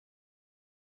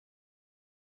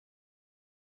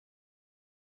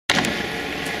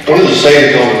One of the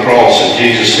sayings on the cross that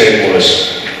Jesus said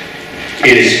was,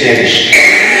 "It is finished."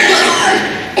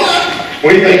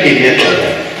 What do you think he meant by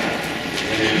that?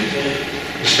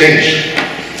 It's finished.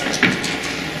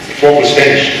 What was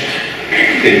finished?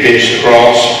 Did he finish the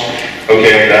cross?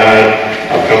 Okay, I've died.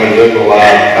 I've come and lived my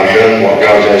life. I've done what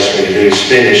God's asked me to do. It's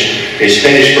finished. It's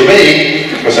finished for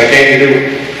me because I came to do it.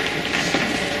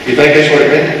 You think that's what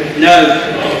it meant? No.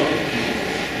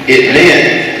 It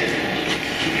meant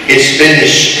it's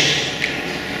finished.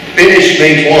 Finished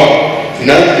means what?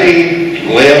 Nothing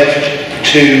left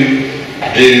to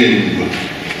do.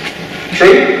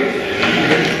 True?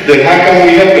 Then how come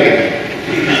we helping it?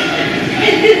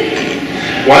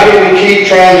 Why do we keep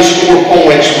trying to score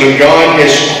points when God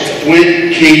has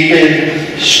quit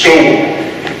keeping score?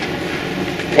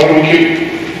 Why do we keep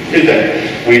do that?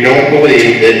 We don't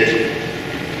believe that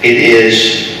it is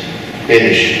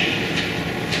finished.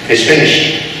 It's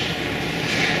finished.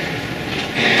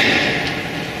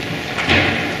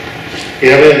 You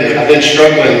know, I've been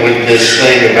struggling with this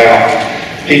thing about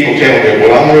people telling me,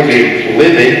 well, I'm really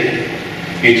living.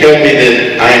 You tell me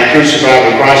that I am crucified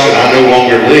with Christ and I no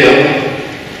longer live,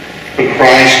 but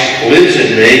Christ lives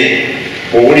in me.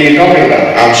 Well, what are you talking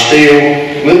about? I'm still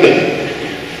living.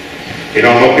 You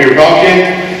know, I'm up here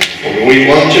talking. We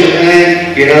lunch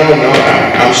and you know, no,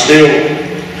 I'm still,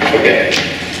 okay.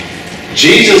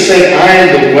 Jesus said, I am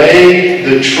the way,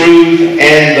 the truth,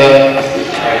 and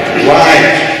the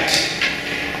life.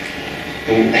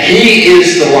 He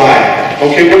is the life.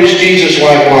 Okay, what is Jesus'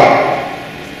 life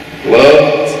like?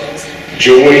 Love,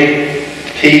 joy,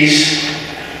 peace,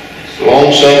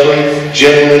 long-suffering,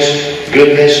 gentleness,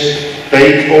 goodness,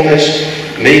 faithfulness,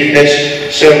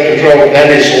 meekness, self-control.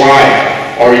 That is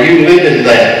life. Are you living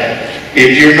that?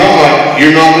 If you're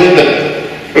not living.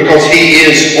 Because He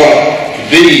is what?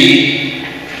 The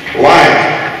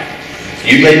life.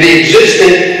 You may be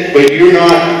existing, but you're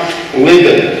not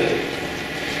living.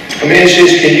 Let me ask you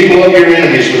this, can you love your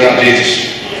enemies without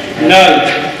Jesus? No.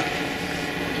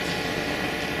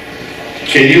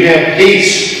 Can you have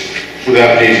peace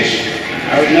without Jesus?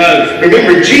 No.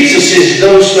 Remember, Jesus is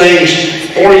those things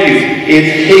for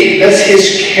you. That's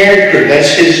His character,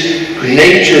 that's His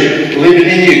nature living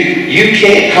in you. You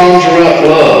can't conjure up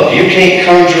love. You can't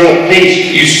conjure up peace.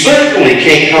 You certainly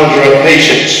can't conjure up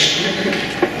patience.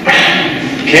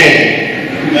 Can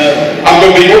you? No. I'm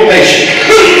going to be more patient.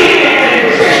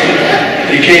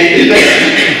 You can't do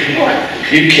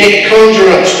that. You can't conjure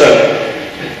up stuff.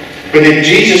 But if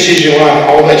Jesus is your life,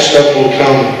 all that stuff will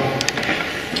come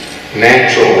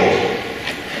naturally.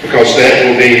 Because that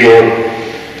will be your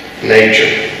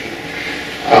nature.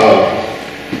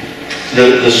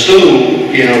 The stool,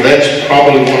 you know, that's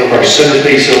probably one of our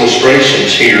centerpiece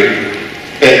illustrations here.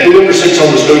 That whoever sits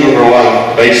on the stool of our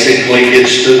life basically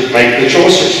gets to make the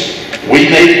choices. We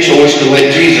made the choice to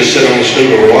let Jesus sit on the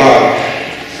stool of our life.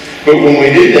 But when we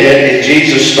do that, and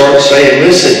Jesus starts saying,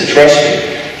 listen, trust me,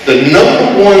 the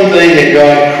number one thing that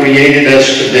God created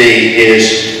us to be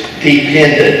is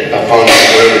dependent upon Him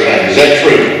for everything. Is that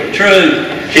true? True.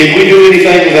 Can we do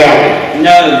anything without Him?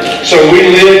 No. So we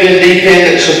live in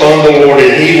dependence upon the Lord,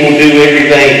 and He will do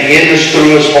everything in us,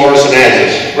 through us, for us, and as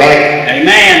us. Right?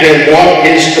 Amen. Then what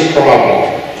is the problem?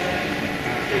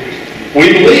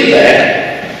 We believe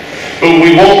that, but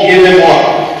we won't give Him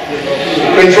what?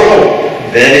 Control.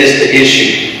 That is the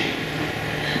issue.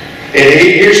 And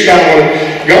here's kind of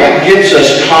what God gives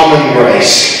us: common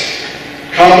grace.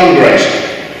 Common grace.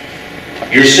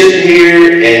 You're sitting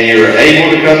here and you're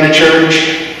able to come to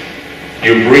church.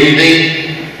 You're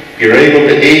breathing. You're able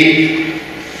to eat.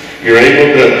 You're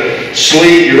able to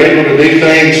sleep. You're able to do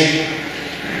things.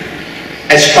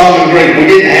 That's common grace. We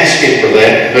didn't ask Him for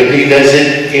that, but He does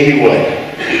it anyway.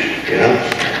 You know?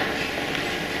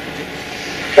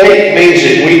 Faith means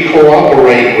that we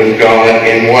cooperate with God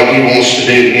in what He wants to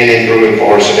do in and through and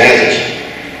for us and as us.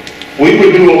 We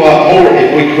would do a lot more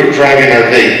if we quit dragging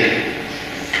our feet.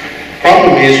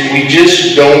 Problem is, we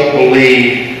just don't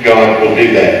believe God will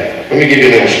do that. Let me give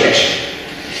you an illustration.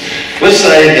 Let's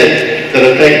say that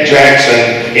I take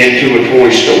Jackson into a toy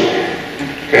store.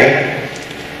 Okay?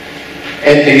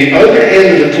 At the other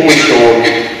end of the toy store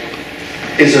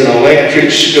is an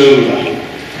electric scooter.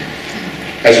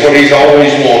 That's what he's always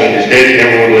wanted. His daddy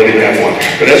never would let him have one.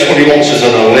 But that's what he wants, is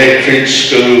an electric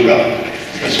scooter.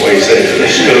 That's what he says, a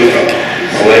scooter.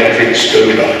 Electric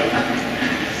scooter.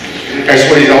 That's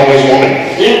what he's always wanted.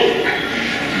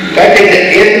 Back at the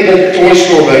end of the toy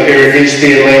store back there is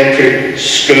the electric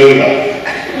scooter.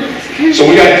 So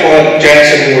we got to call up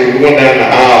Jackson and we're going down the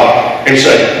aisle and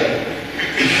say,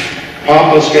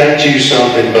 Papa's got you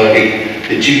something, buddy,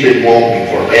 that you've been wanting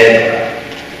forever.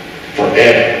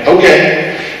 Forever. Okay.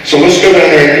 So let's go down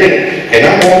there and get it. And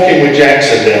I'm walking with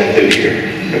Jackson down through here,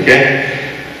 okay?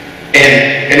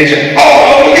 And he said,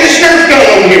 oh, look at this Nerf gun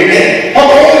over here, man. Oh,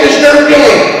 look at this Nerf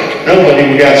gun. Nobody,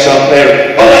 we got something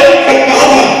there. Oh,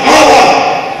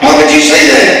 Papa, did you see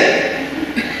that?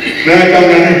 Now I come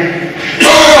down here.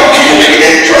 Oh, look at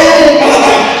that drone,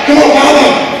 Papa. Come on, Papa.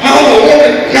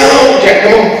 No, Jack,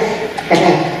 come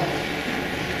on.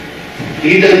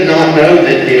 He does not know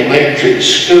that the electric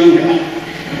scooter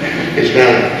is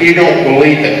down. He don't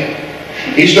believe it.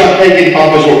 He's not taking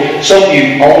Papa's word. Something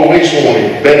you always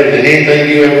wanted, better than anything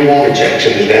you ever wanted,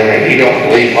 Jackson, is down there. He don't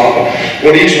believe Papa.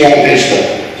 What he's wanting is the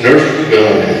Nerf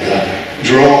gun and the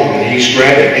drone, and he's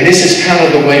grabbing. And this is kind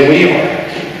of the way we are.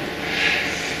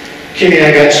 Kenny,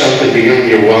 I got something beyond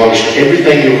your wildest.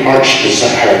 Everything your heart's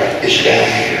desire is down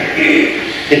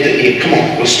here. Come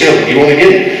on, let's go. You want to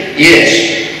get it?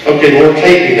 Yes. Okay, Lord,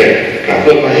 take me there. And I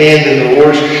put my hand in the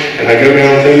Lord's, and I go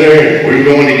down through there, and we're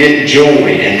going to get joy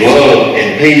and love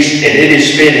and peace, and it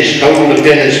is finished. Total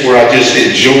dependence where I just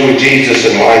enjoy Jesus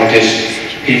and life just,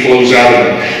 He flows out of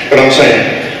me. But I'm saying,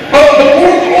 oh, the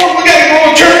Lord, we got to go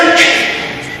to church.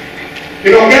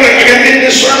 You know, I got to get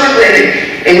this sermon ready.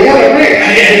 And Lord, I'm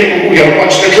ready. We got to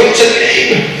watch the Clemson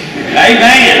game.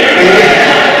 Amen.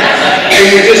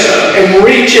 And we're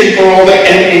reaching for all that.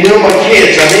 And you know, my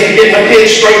kids, I need to get my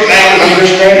kids straightened out, and I'm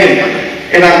just dragging.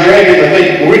 And I'm dragging. I think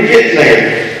we're getting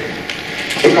there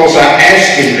because I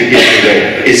asked Him to get me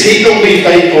there. Is He going to be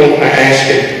faithful if I ask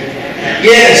Him?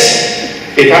 Yes.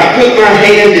 If I put my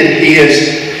hand in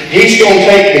His, He's going to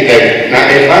take me there. Now,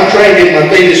 if I'm dragging my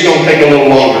feet, it's going to take a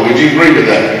little longer. Would you agree with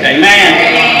that?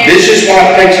 Amen. This is why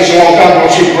it takes us a long time,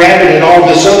 because we're grabbing at all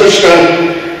this other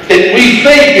stuff that we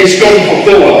think is going to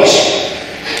fulfill us.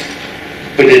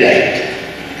 But it ain't.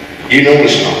 You know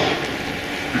it's not.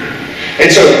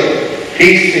 And so,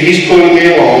 he's pulling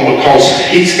me along because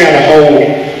He's got a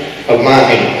hold of my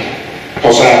hand.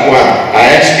 Because I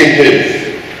asked Him to.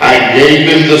 I gave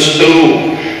Him the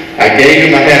stool. I gave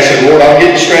Him my hand. I said, Lord, I'll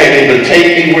get distracted, but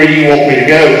take me where You want me to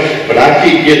go. But I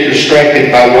keep getting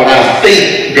distracted by what I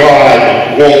think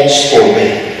God wants for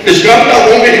me. Does God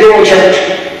not want me to go to church?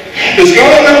 Does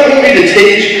God not want me to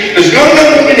teach? Does God not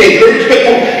want me to encourage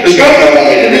people? Does God not want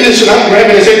me to do this? And I'm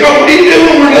grabbing and saying, God, what are you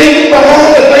doing? We're leaving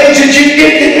behind the things that You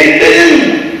gifted me to do.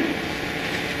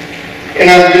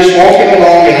 And I'm just walking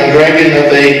along and I'm dragging the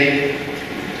thing.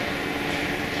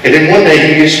 And then one day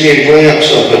He gives me a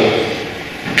glimpse of the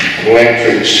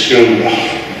electric scooter.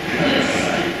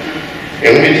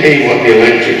 And let me tell you what the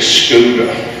electric scooter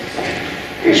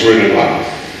is really like.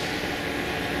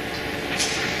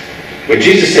 When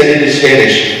Jesus said it is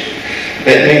finished,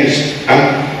 that means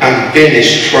I'm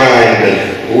finished trying to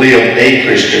live a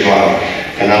Christian life.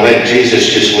 And I let Jesus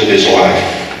just live His life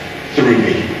through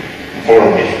me, for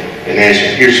me. And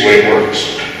here's the way it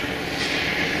works.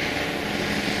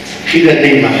 He doesn't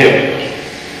need my help.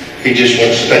 He just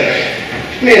wants to stay.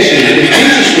 Let me ask you, if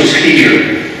Jesus was here,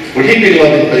 would He be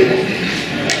loving people?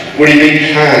 Would He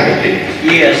be kind to people?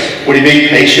 Yes. Would He be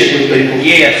patient with people?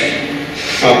 Yes.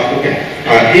 Oh, okay.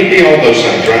 All right, He'd be all those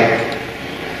things, right?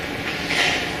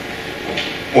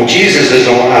 Well, Jesus is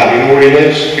alive. You know where He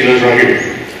lives? He lives right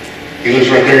here. He lives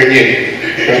right there in you.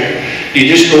 Okay? You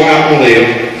just go out and live,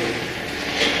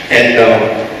 and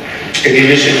you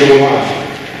just enjoy life.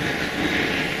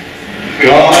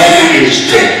 God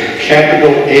is the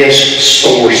capital S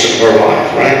source of our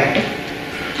life, right?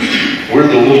 We're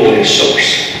the little s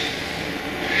source.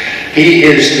 He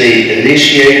is the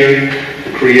initiator,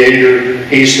 the creator.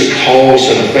 He's the cause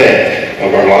and effect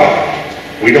of our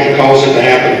life. We don't cause it to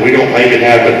happen. We don't make it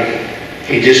happen.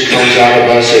 He just comes out of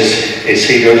us as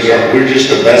He goes out. We're just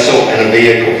a vessel and a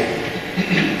vehicle.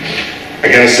 I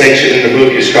got a section in the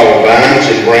book. It's called Vines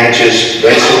and Branches,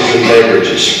 Vessels and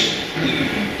Beverages.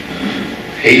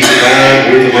 He's the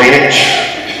vine, we're the branch.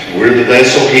 We're the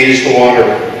vessel, He is the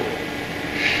water.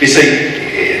 You see,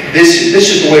 this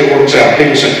is the way it works out.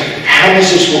 People say, how does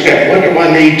this work out? What do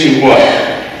I need to what?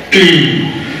 Do.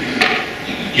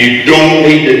 You don't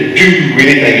need to do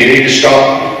anything. You need to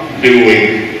stop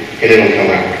doing, and it'll come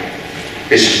out.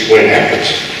 This is the way it happens.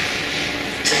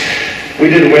 We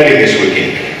did a wedding this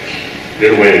weekend.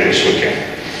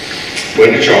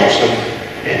 Went to Charleston,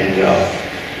 and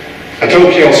I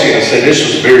told Kelsey, I said, this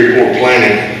was very poor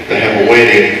planning to have a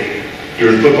wedding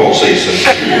during football season.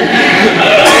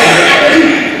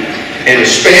 And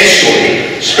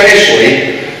especially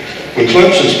when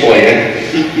Clemson's playing,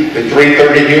 at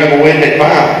 3:30 you have a wedding at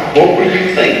 5. What were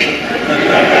you thinking?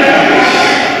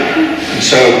 And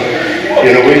so,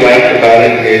 you know, we laughed about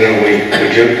it, and, we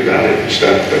joked about it and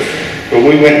stuff, but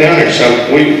we went down there. So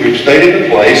we stayed at the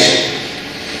place,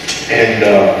 and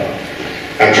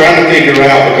I'm trying to figure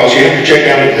out, because you have to check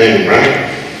out at noon, right?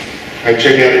 I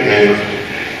check out at noon.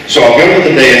 So I'll go to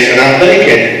the desk and I'm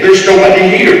thinking, there's nobody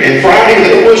here. And Friday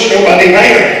there was nobody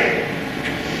there.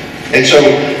 And so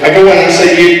I go in and I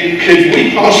say, could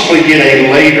we possibly get a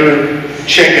later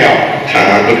checkout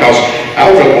time? Because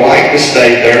I would have liked to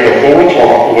stay there till 4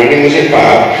 o'clock. The wedding was at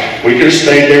 5. We could have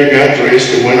stayed there, got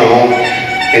dressed, and went on,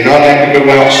 and not have to go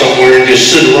out somewhere and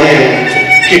just sit around,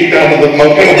 kicked out of the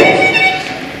motel room.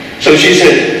 So she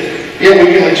said, yeah,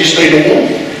 we can let you stay till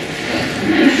 1.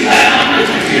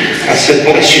 I said,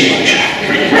 bless you, my child.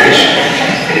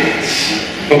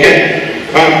 Okay,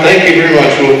 thank you very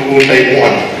much. We'll take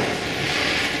 1.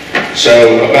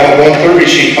 So about 1:30,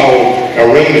 she called our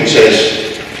room and says,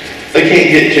 they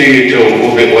can't get to you till a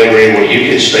little bit later anyway.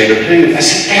 You can stay till 2. I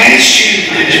said, bless you,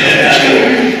 my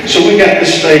child. So we got to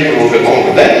stay for a little bit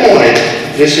longer. That morning,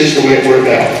 this is the way it worked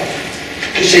out.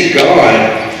 You see,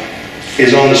 God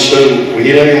is on the stove. When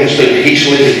you let him on the stove, he's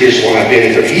living his life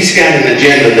in it. He's got an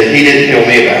agenda that he didn't tell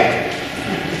me about.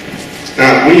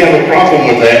 Now, we have a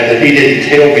problem with that he didn't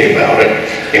tell me about it.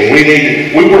 And we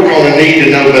work on a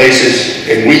need-to-know basis,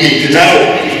 and we need to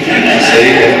know.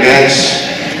 See, and that's,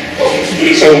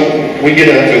 so we get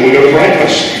up and we go to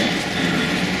breakfast.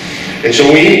 And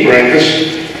so we eat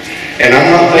breakfast, and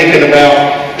I'm not thinking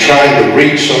about trying to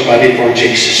reach somebody for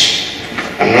Jesus.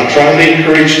 I'm not trying to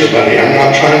encourage nobody. I'm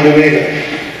not trying to do anything.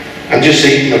 I'm just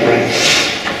eating the breakfast.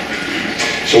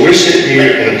 So we're sitting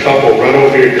here, and a couple right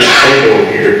over here at this table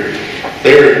over here.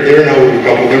 They're an older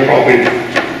couple. They're probably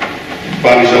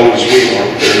about as old as we are.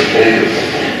 They're older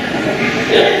couple.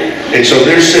 And so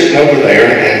they're sitting over there,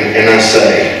 and I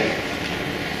say,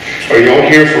 are y'all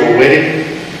here for a wedding?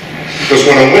 Because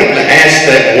when I went and asked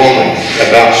that woman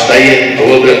about staying a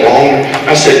little bit longer,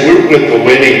 I said, we're with the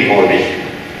wedding party.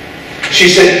 She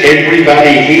said,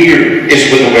 everybody here is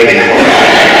with the wedding party.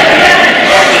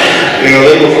 You know,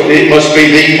 it must be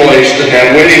the place to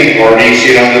have wedding parties,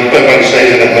 you know, everybody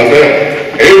stays in that motel.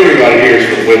 Everybody here is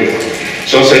for the wedding.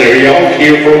 So I said, are y'all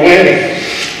here for a wedding?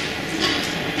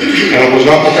 And I was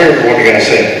not prepared for what the guy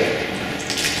said.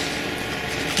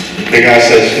 The guy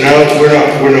says, no,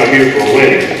 we're not here for a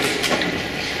wedding.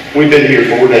 We've been here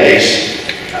 4 days.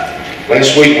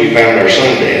 Last week we found our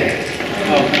son dead.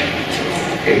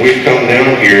 And we've come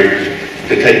down here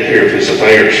to take care of his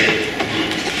affairs.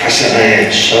 I said, I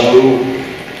am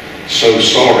so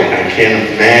sorry. I can't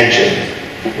imagine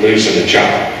losing a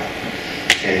child.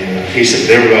 And he said,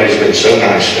 everybody's been so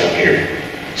nice down here.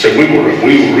 So we were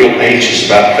real anxious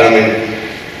about coming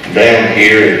down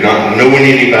here and not knowing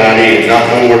anybody and not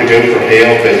knowing where to go for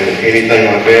help and anything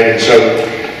like that. And so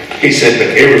he said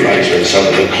that everybody's been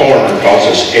something. The coroner calls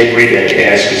us every day to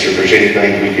ask us if there's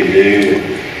anything we can do.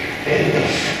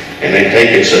 And they've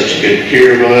taken such good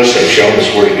care of us. They've shown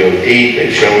us where to go to eat.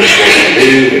 They've shown us what to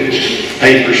do and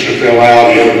papers to fill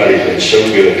out. Everybody's been so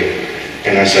good.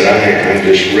 And I said, I'm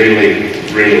just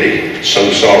really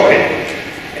so sorry.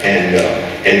 And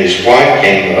his wife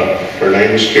came up. Her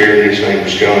name was Karen. His name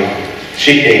was John.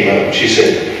 She came up. She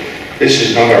said, this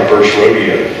is not our first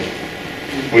rodeo.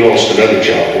 We lost another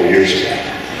child 4 years ago.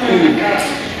 And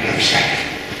I was like,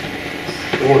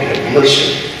 Lord have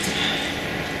mercy.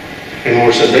 And the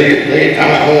Lord said,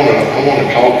 I want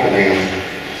to talk to them.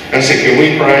 I said, can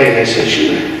we pray? And they said,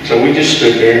 sure. So we just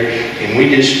stood there and we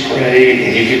just prayed,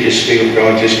 and you could just feel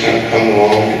God just kind of come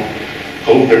along and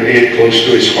hold their head close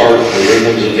to his heart. The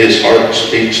rhythms of his heart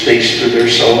speaks through their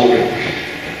soul. And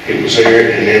it was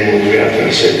there. And then when we got there,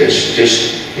 I said,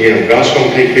 God's going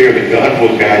to take care of it. God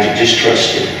will guide you. Just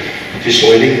trust him. Just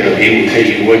let him know. He will tell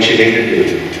you what you need to do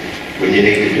when you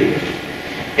need to do it.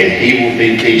 And he will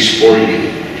be peace for you.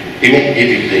 He won't give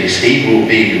you peace. He will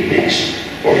be your peace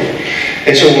for you.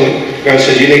 And so when God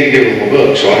said, you need to give him a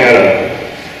book. So I had a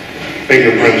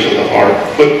footprints of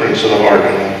the heart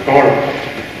in the car.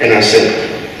 And I said,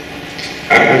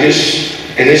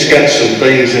 and it's got some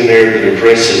things in there that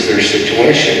addresses their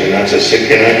situation. And I just said,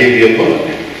 can I give you a book?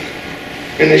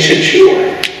 And they said, sure.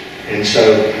 And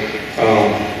so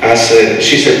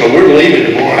she said, but we're leaving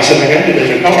tomorrow. I said, I got it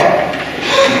in the car.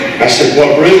 I said,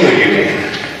 what room are you in?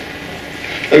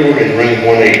 They were in room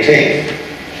 118.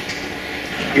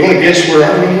 You want to guess where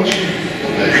our room was?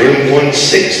 Room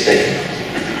 116.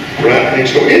 Right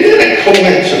next door. Isn't that a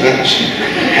coincidence?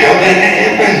 How that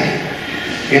happened?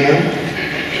 You know?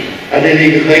 I didn't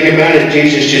even think about it.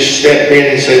 Jesus just stepped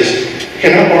in and says,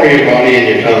 can I borrow your body and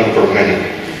your tongue for a minute?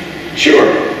 Sure.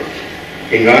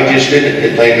 And God just did it.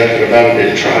 Didn't think nothing about it.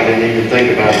 Didn't try. Didn't even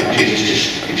think about it.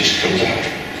 It just comes out.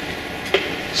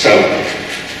 So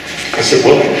I said,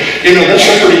 well, that's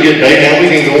a pretty good day. Now we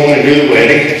can go on and do the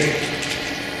wedding.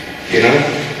 You know?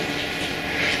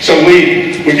 So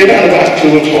we we get out about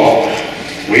 2 o'clock.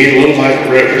 We eat a little bite of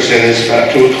breakfast, and it's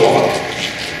about 2 o'clock.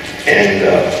 And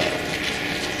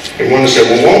one said,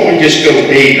 well, why don't we just go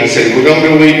eat? And I said, if we're going to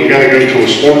go eat, we've got to go to a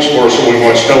sports bar so we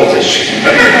watch television.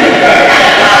 So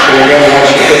we're going to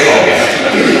watch the football game.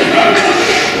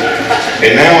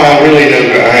 And now I really know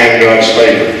that I am God's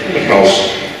favorite,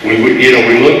 because we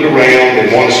looked around,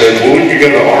 and one said, well, we could go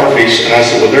to Arby's. And I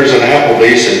said, well, there's an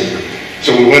Applebee's. And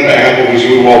so we went to Applebee's.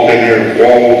 We walked in there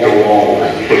wall to wall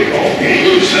football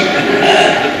games.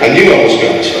 I knew I was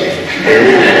God's favorite.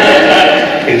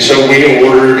 And so we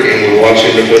ordered, and we're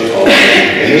watching the football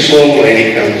game. And this little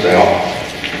lady comes out,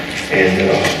 and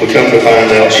we come to find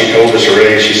out, she told us her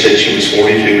age. She said she was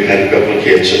 42 and had a couple of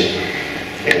kids.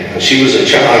 And she was a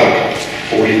child,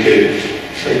 42.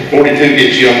 42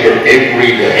 gets younger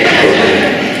every day.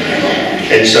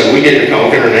 And so we get to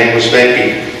talking. Her name was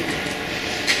Becky.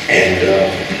 And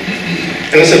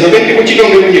I said, well, Becky, what you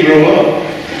going to do when you grow up?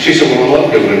 She said, well, I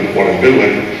love doing what I'm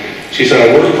doing. She said,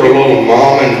 I worked for a little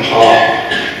mom and pop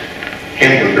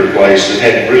hamburger place that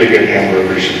had really good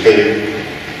hamburgers and food.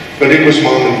 But it was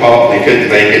mom and pop. They couldn't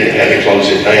make it. They had to close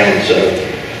it down. So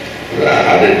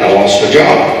I lost my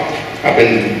job. I've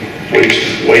been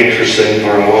waitressing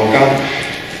for a long time.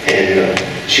 And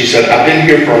she said, I've been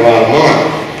here for about a month.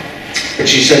 And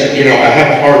she said, I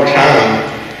have a hard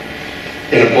time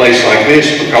in a place like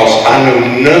this because I know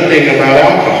nothing about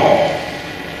alcohol.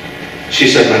 She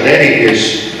said, my daddy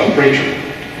is a preacher.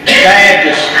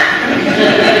 Baptist.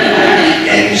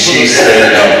 And she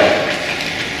said,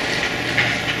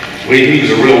 he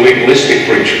was a real legalistic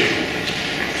preacher.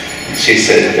 She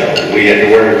said, we had to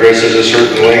wear our dresses a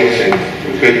certain length, and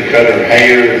we couldn't cut our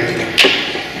hair.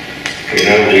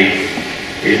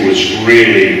 It was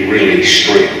really, really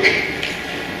strict.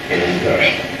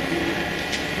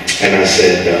 And I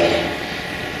said,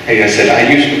 I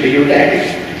used to be your daddy.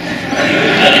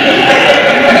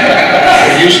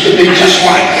 I used to be just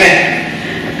like that.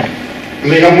 I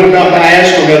would not buy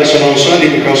asthma medicine on Sunday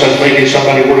because I was making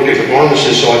somebody work at the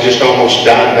pharmacy, so I just almost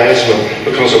died of asthma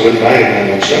because I wouldn't buy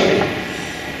anything on Sunday.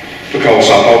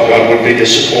 Because I thought God would be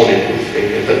disappointed with me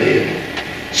if I did.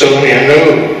 So, I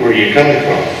know where you're coming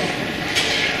from.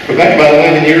 But back about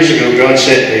 11 years ago, God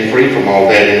set me free from all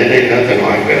that, and it ain't nothing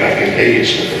like that. I can tell you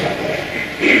it's nothing like that.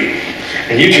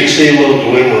 And you can see a little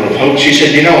glimmer of hope. She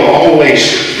said, I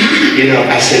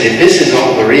said, if this is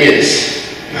all there is,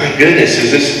 my goodness,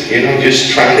 is this,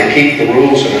 just trying to keep the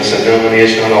rules? And I said, no, honey,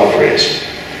 it's not all there is.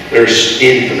 There's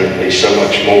infinitely so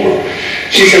much more.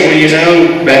 She said, well,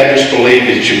 Baptists believe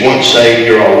that you once saved,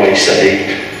 you're always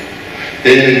saved.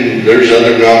 Then there's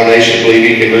other denominations believe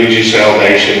you can lose your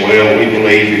salvation. Well, we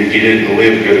believe that if you didn't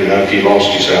live good enough, you lost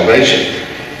your salvation.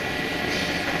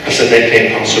 I said, that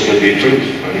can't possibly be true,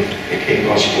 honey. It can't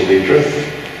possibly be true.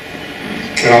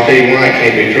 And I'll tell you why it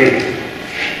can't be true.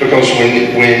 Because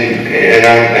and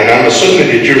I'm assuming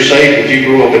that you're saved if you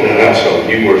grew up in that household.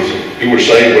 You were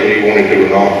saved whether you wanted to or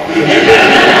not.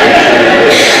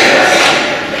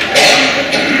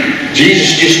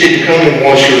 Jesus just didn't come and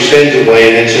wash your sins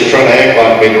away and then said, try to act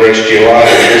like me the rest of your life,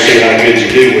 and we'll see how good you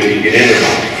do when you get into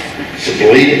life. I said,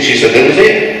 believe it. She said, that was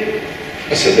it.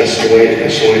 I said, that's the way it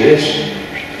is.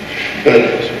 But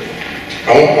I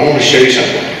want to show you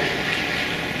something.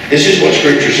 This is what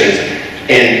Scripture says.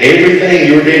 And everything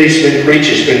your daddy's been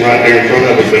preaching has been right there in front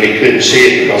of him, but he couldn't see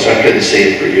it because I couldn't see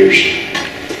it for years.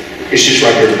 It's just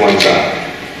right there at one side.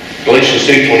 Galatians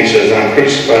 2:20 says, I'm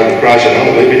crucified with Christ and I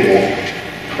don't live anymore.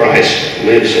 Christ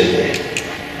lives in me.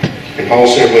 And Paul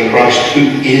said, when Christ, who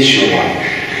is your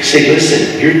life? See,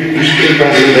 listen, you're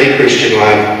trying to live a Christian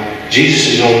life. Jesus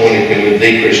is the only one who can live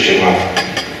the Christian life.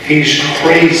 He's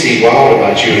crazy wild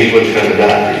about you, and he wouldn't come and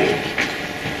die for you.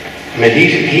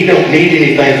 He don't need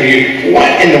anything for you.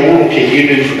 What in the world can you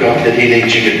do for God that he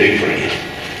needs you to do for him?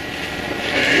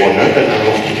 Well, nothing. I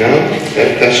don't know.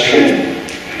 That's true.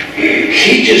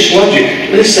 He just loves you.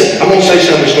 Listen, I'm going to say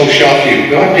something that's going to shock you.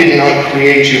 God did not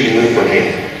create you to live for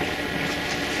him.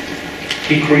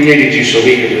 He created you so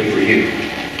he could live for you.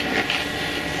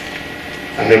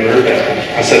 I never heard that one.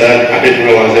 I said I didn't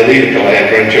realize that either until I had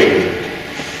grandchildren.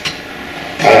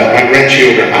 My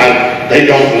grandchildren, they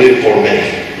don't live for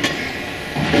me.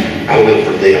 I live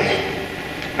for them.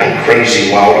 I'm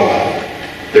crazy wild about it.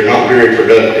 They're not very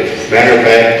productive. Matter of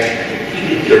fact,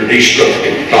 they're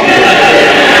destructive.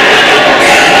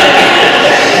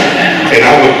 And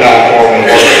I would die for them.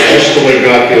 That's the way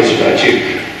God feels about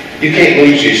you. You can't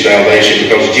lose your salvation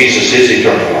because Jesus is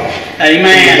eternal life.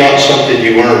 Amen. It's not something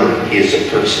you earn. He is a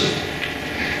person.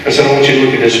 I said, I want you to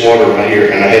look at this water right here.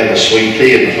 And I had my sweet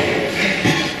tea in the morning.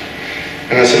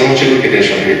 And I said, I want you to look at this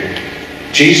right here.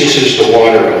 Jesus is the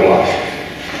water of life.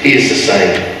 He is the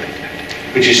same.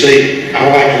 But you see, I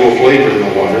like a little flavor in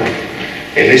the water,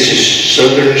 and this is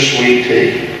Southern sweet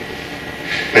tea.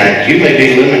 Now, you may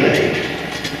be lemonade,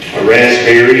 or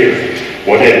raspberry, or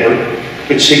whatever,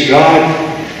 but see, God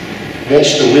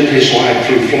wants to live His life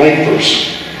through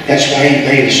flavors. That's why He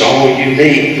made us all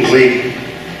unique, the way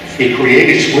He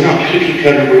created us. We're not cookie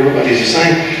cutter where everybody's the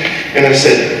same. And I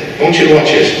said, I want you to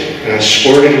watch this. And I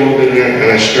squirted a little bit in there,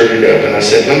 and I stirred it up. And I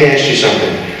said, let me ask you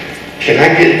something. Can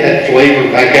I get that flavor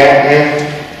back out now?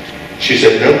 She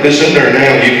said, nope, it's in there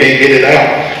now. You can't get it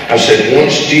out. I said,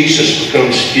 once Jesus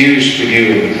becomes fused with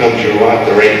you and becomes your life,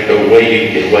 there ain't no way you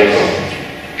can get away from Him.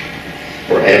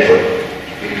 Forever.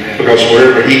 Because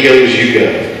wherever He goes, you go.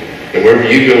 And wherever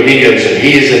you go, He goes. And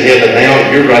He is in heaven now,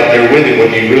 and you're right there with Him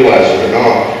whether you realize it or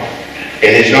not.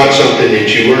 And it's not something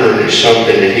that you earn. It's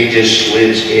something that He just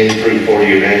lives in through for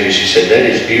you. And she said, that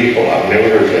is beautiful. I've never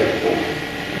heard that before.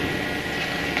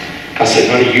 I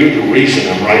said, honey, you're the reason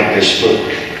I'm writing this book.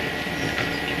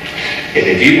 And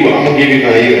if you will, I'm going to give you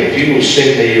my email. If you will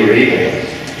send me your email,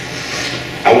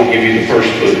 I will give you the first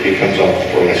book that comes off the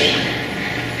press.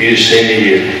 You just send me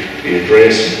your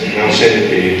address, and I'll send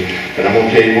it to you. And I'm going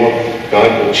to tell you what, God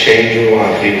will change your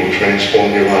life. He will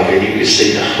transform your life. And you can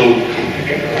see the hope come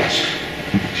back in her eyes.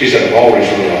 She said, I've always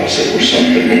realized. I said, there's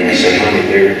something there. I said, honey,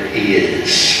 there is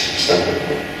something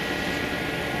there.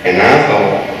 And I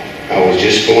thought I was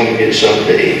just going to get something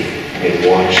to eat and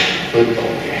watch football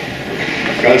game.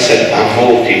 God said, I'm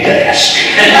multitask.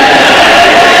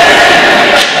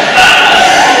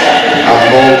 I'm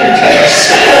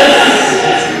multitask.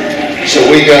 So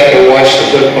we got to watch the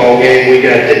football game. We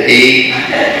got to eat.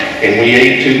 And we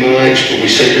ate too much. But we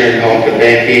sat there and talked to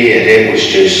Becky. And it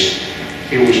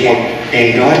was one.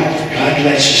 And God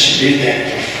lets us do that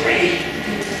for free.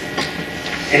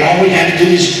 And all we have to do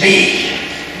is be.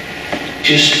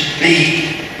 Just be.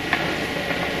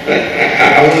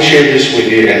 I want to share this with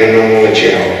you, and then I'm going to let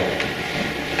you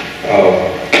out.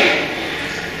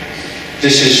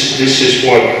 This is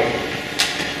what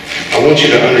I want you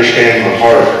to understand my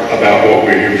heart about what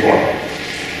we're here for.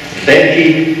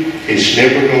 Becky is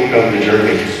never going to come to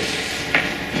Germany.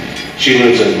 She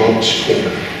lives in Monk's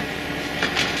Corner.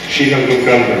 She's not going to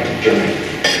come to Germany.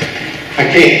 I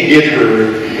can't get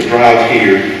her to drive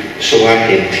here so I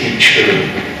can teach her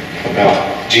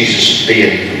about Jesus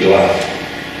being your life.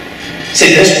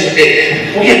 See,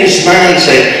 we have this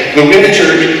mindset, go to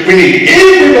church, we need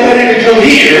everybody to come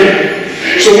here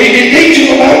so we can teach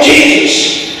them about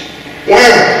Jesus.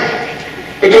 Why?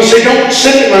 Because they don't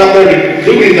send them out there to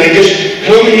do anything, just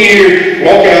come here,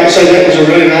 walk out and say that was a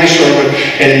really nice sermon,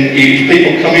 and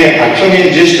people come in. I come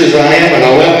in just as I am, and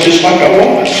I left just like I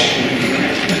was.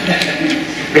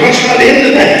 God's not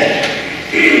into that.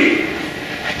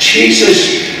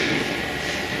 Jesus,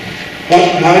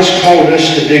 what God's called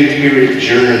us to do here at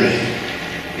Journey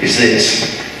is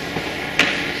this.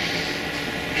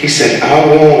 He said, I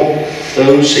want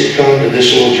those that come to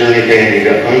this little Journey family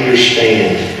to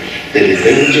understand that if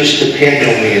they will just depend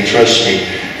on me and trust me,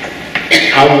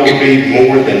 I will be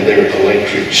more than their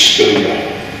electric scooter.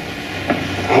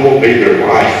 I will be their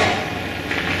life.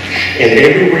 And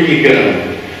everywhere you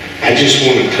go, I just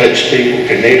want to touch people,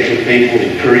 connect with people,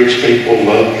 encourage people,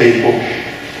 love people.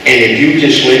 And if you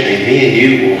just let me and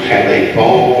you will have a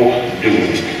ball doing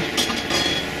it.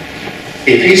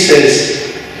 If He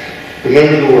says,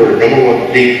 remember the word, number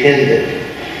one, dependent.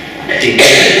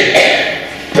 Dependent.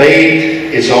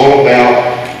 Faith is all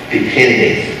about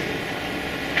depending.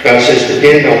 God says,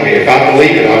 depend on me. If I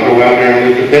believe it, I'll go out there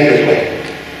and live dependently.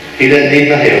 He doesn't need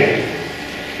my help.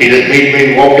 He doesn't need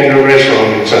me to walk into a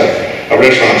restaurant and say,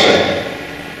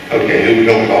 okay, who we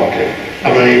going to talk to? I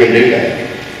don't even do that.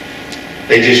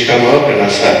 They just come up and I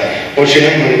say, what's your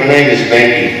name? My name is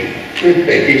Becky. Good,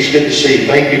 Becky. It's good to see you.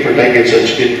 Thank you for taking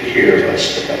such good care of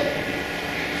us today.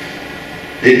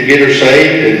 Didn't get her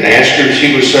saved. Didn't ask her if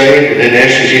she was saved. Didn't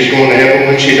ask her if she's going to heaven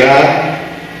when she died.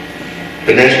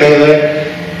 Didn't ask none of that.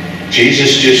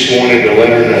 Jesus just wanted to let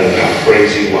her know how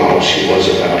crazy wild she was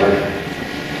about her.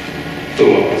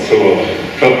 Through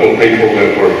a couple of people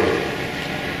that were,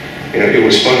 it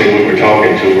was funny, we were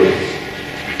talking to her.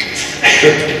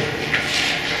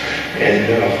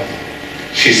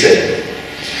 And she said,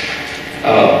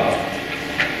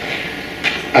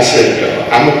 I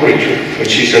said, I'm a preacher. When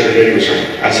she said her daddy was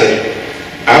her, I said,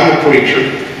 I'm a preacher.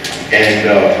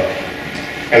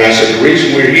 And I said, the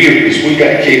reason we're here is we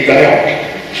got kicked out.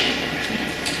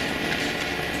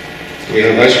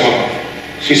 That's why.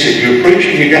 She said, you're a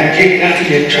preacher, you got kicked out of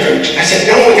your church. I said,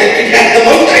 no, we got kicked out of the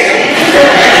motel.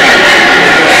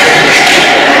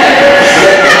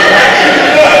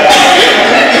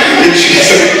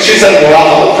 She said,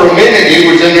 well, for a minute you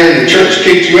was in there and the church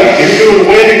kicked you out. You're doing a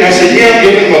wedding? I said, yeah, I'm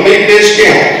giving them a big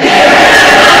discount.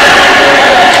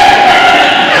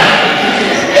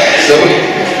 So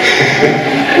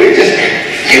we just,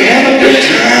 you have a good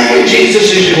time when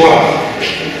Jesus is your life.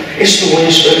 It's the way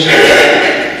it's supposed to be.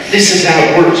 This is how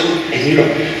it works. And you know,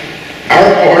 our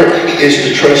part is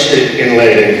to trust it and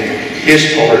let Him.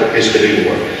 His part is to do the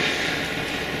work.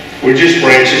 We're just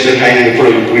branches that hang the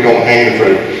fruit. We don't hang the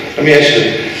fruit. Let me ask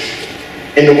you,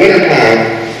 in the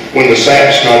wintertime, when the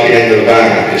sap's not in the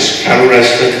vine, it's kind of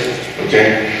rested,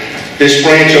 okay? This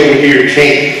branch over here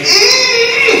can't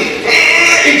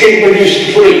produce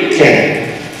the fruit, can it?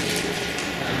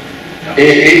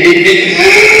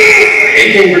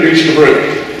 It can't produce the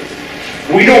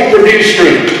fruit. We don't produce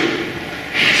fruit.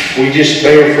 We just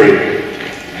bear fruit.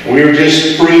 We're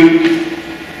just fruit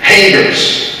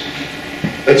hangers.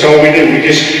 That's all we do. We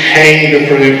just hang the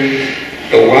fruit.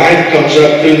 The life comes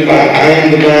up through the vine. I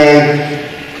am the vine.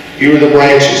 You are the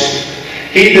branches.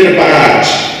 He that abides,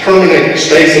 permanent,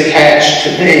 stays attached to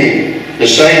me. The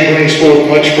same brings forth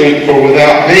much fruit. For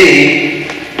without me,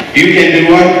 you can do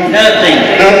what? Nothing.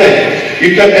 Nothing.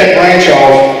 You cut that branch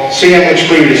off, see how much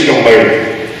fruit it's going to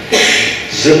bear.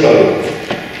 Zippo.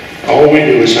 All we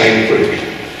do is hang fruit.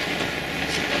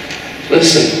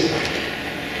 Listen.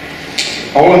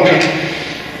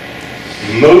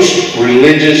 Most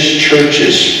religious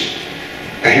churches,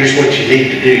 now here's what you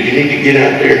need to do. You need to get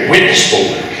out there and witness for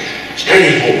it.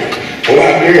 Study for it. Go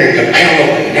out there and compel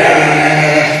and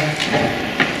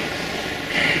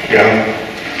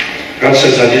God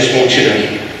says, I just want you to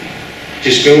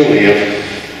just go live,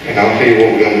 and I'll tell you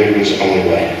what we're going to do is on the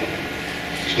way.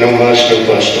 There's no muss, no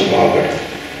fuss, no bother.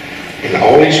 And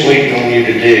all He's waiting on you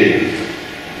to do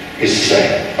is to say,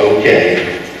 okay,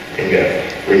 and go.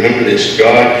 Remember this,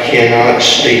 God cannot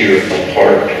steer a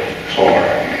parked car.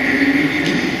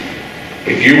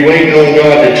 If you're waiting on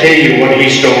God to tell you what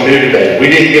He's going to do today, we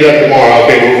didn't get up tomorrow,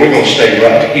 okay, well, we're going to stay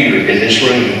right here in this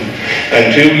room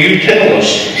until you tell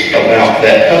us about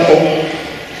that couple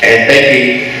and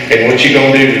Becky and what you're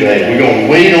going to do today. We're going to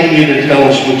wait on you to tell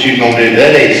us what you're going to do.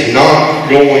 That is not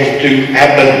going to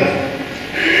happen.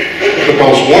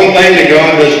 Because one thing that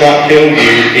God does not tell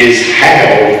you is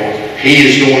how He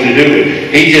is going to do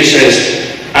it. He just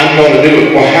says, I'm going to do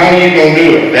it. Well, how are you going to do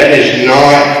it? That is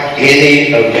not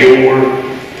any of your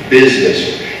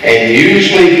business. And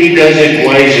usually He does it in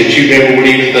ways that you never would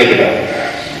even think about.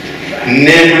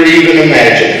 Never even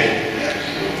imagine.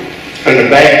 From the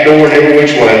back door and every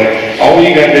which way, all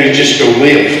you got to do is just go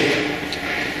live.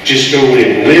 Just go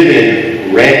live. Live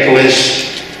in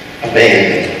reckless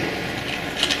abandon.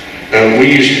 Now, we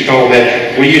used to call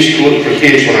that, we used to look for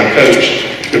kids when I coached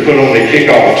to put on the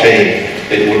kickoff team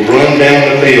that would run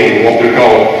down the field in what we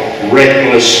call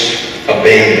reckless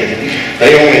abandon.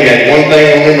 They only had one thing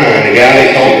on their mind, the guy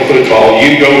they called the football.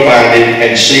 You go find him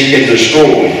and seek and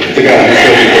destroy the guy who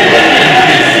killed the football.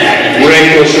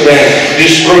 Reckless abandon.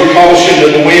 Just throw caution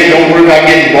to the wind. Don't worry about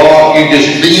getting blocked. You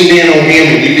just beam in on him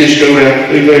and you just go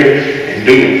down through there and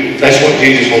do it. That's what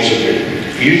Jesus wants to do.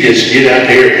 You just get out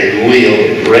there and live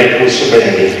in reckless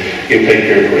abandon. He'll take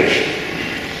care of the rest.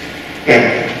 Now,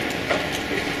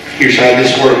 here's how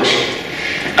this works.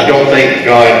 I don't think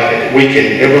God, we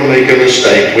can ever make a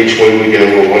mistake which way we go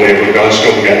or whatever. God's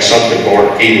going to got something for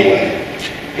it either way.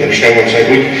 You understand what I'm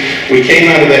saying? We came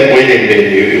out of that wedding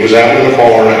venue. It was out in the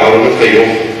barn, out in the field.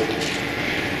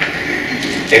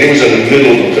 And it was in the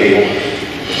middle of the field.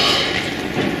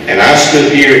 And I stood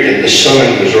here and the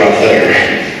sun was right there.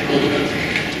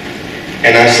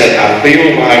 And I said, I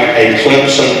feel like a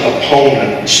Clemson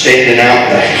opponent standing out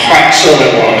in the hot sun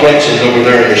while Clemson's over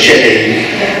there in the shade.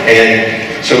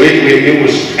 And so it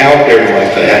was out there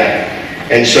like that.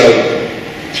 And so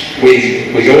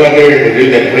we go out there and we do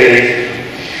that wedding.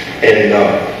 And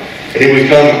then we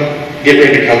get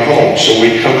ready to come home. So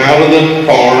we come out of the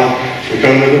barn, we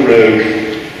come to the road.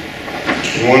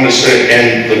 And one that said,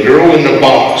 and the girl in the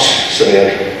box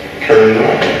said, turn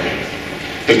right.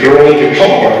 The girl in the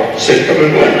car said, come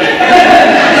and wait.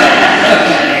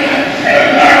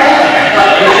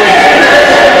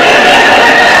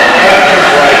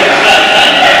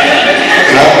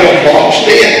 And I felt boxed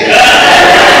in.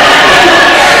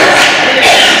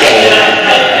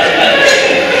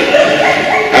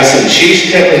 I said,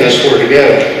 she's telling us where to go.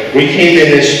 We came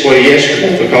in this way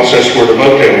yesterday because that's where the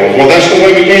motel was. Well, that's the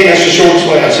way we came. That's the shortest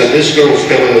way. I said, this girl's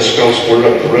telling us because we're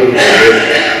up the road.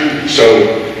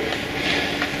 So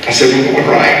I said, we're going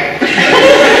right.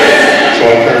 So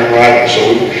I turned right. So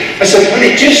I said,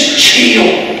 honey, just chill.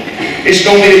 It's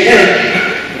going to be okay.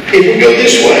 If we go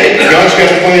this way, God's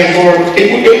got a plan for it. If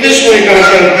we go this way, God's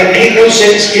got a plan. Ain't no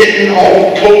sense getting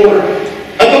all tore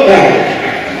about it.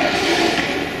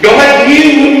 God knew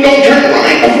we were going to turn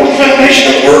right before the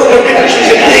foundation of the world. What Christ was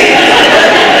in me.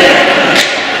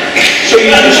 So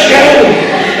you just go.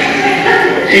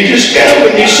 You just go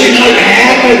and you see what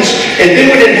happens. And then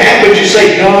when it happens, you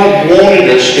say, God wanted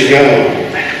us to go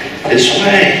this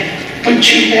way. But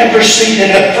you never see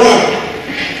it up front.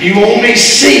 You only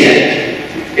see it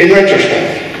in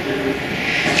retrospect.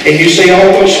 And you see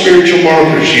all those spiritual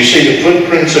markers. You see the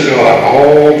footprints of God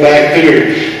all back through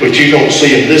it. But you don't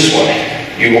see them this way.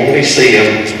 You only see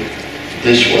them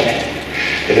this way.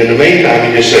 And in the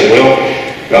meantime, you just say, well,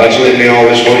 God's led me all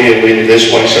this way, He'll lead me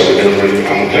this way, so I'm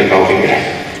going to take off and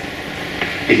go.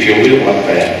 If you live like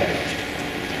that,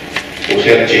 we'll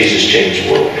help Jesus change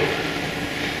the world.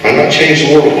 I'm not change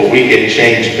the world, but we can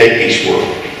change Becky's world.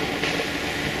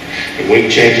 And we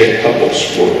can change that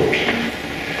couple's world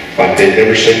like they've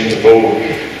never seen before.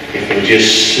 If we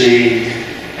just see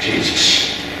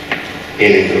Jesus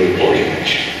in and through the glory of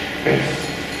nature. Okay?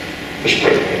 Let's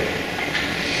pray.